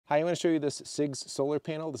Hi, I want to show you this CIGS solar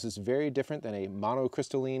panel. This is very different than a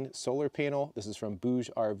monocrystalline solar panel. This is from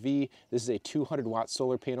BougeRV. This is a 200-watt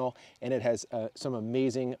solar panel, and it has some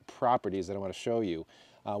amazing properties that I want to show you.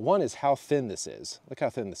 One is how thin this is. Look how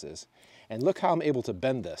thin this is. And look how I'm able to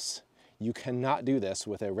bend this. You cannot do this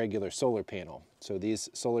with a regular solar panel. So these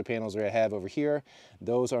solar panels that I have over here,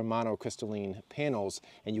 those are monocrystalline panels,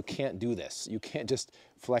 and you can't do this. You can't just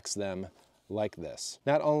flex them like this.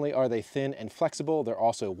 Not only are they thin and flexible, they're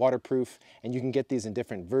also waterproof, and you can get these in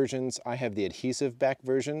different versions. I have the adhesive back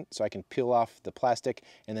version, so I can peel off the plastic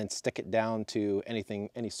and then stick it down to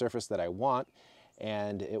any surface that I want,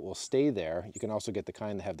 and it will stay there. You can also get the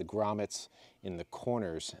kind that have the grommets in the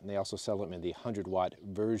corners, and they also sell them in the 100-watt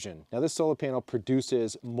version. Now this solar panel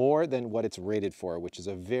produces more than what it's rated for, which is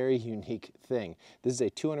a very unique thing. This is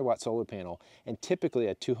a 200-watt solar panel, and typically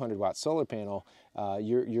a 200-watt solar panel,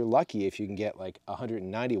 you're lucky if you can get like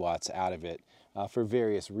 190 watts out of it for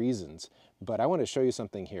various reasons. But I want to show you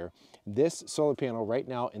something here. This solar panel right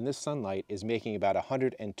now in this sunlight is making about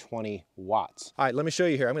 120 watts. All right, let me show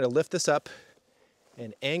you here. I'm going to lift this up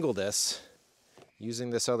and angle this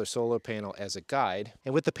using this other solar panel as a guide.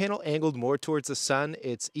 And with the panel angled more towards the sun,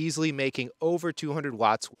 it's easily making over 200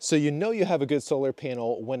 watts. So you know you have a good solar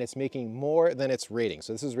panel when it's making more than its rating.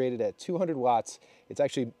 So this is rated at 200 watts. It's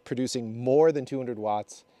actually producing more than 200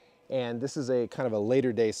 watts. And this is a kind of a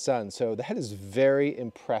later day sun. So that is very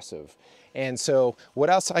impressive. And so what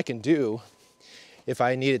else I can do if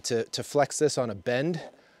I needed to flex this on a bend?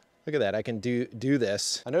 Look at that, I can do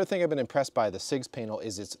this. Another thing I've been impressed by the CIGS panel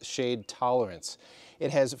is its shade tolerance.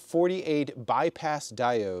 It has 48 bypass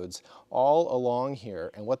diodes all along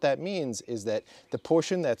here, and what that means is that the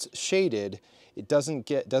portion that's shaded, it doesn't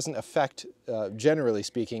affect, generally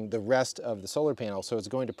speaking, the rest of the solar panel, so it's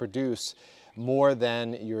going to produce more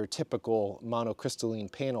than your typical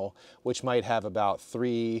monocrystalline panel, which might have about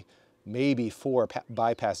 3, maybe 4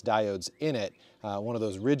 bypass diodes in it, one of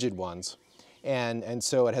those rigid ones. And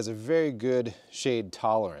so it has a very good shade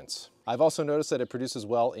tolerance. I've also noticed that it produces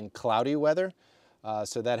well in cloudy weather,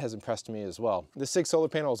 so that has impressed me as well. The CIGS solar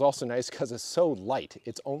panel is also nice because it's so light.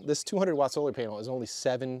 This 200-watt solar panel is only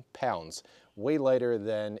 7 pounds, way lighter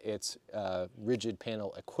than its rigid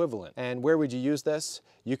panel equivalent. And where would you use this?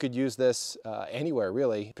 You could use this anywhere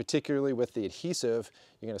really, particularly with the adhesive.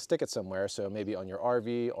 You're going to stick it somewhere, so maybe on your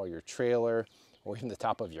RV or your trailer, or even the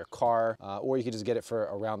top of your car, or you could just get it for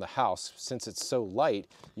around the house. Since it's so light,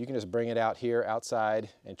 you can just bring it out here outside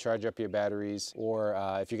and charge up your batteries, or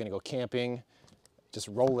if you're gonna go camping, just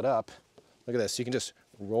roll it up. Look at this, you can just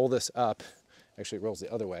roll this up. Actually, it rolls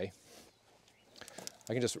the other way.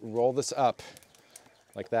 I can just roll this up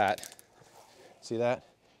like that. See that?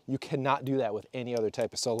 You cannot do that with any other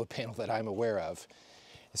type of solar panel that I'm aware of.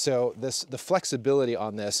 So the flexibility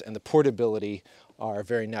on this and the portability are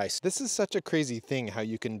very nice. This is such a crazy thing how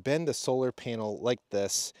you can bend the solar panel like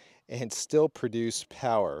this and still produce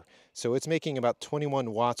power. So it's making about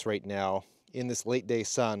 21 watts right now in this late day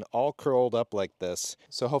sun, all curled up like this.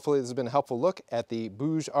 So hopefully this has been a helpful look at the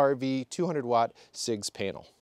BougeRV 200-watt CIGS panel.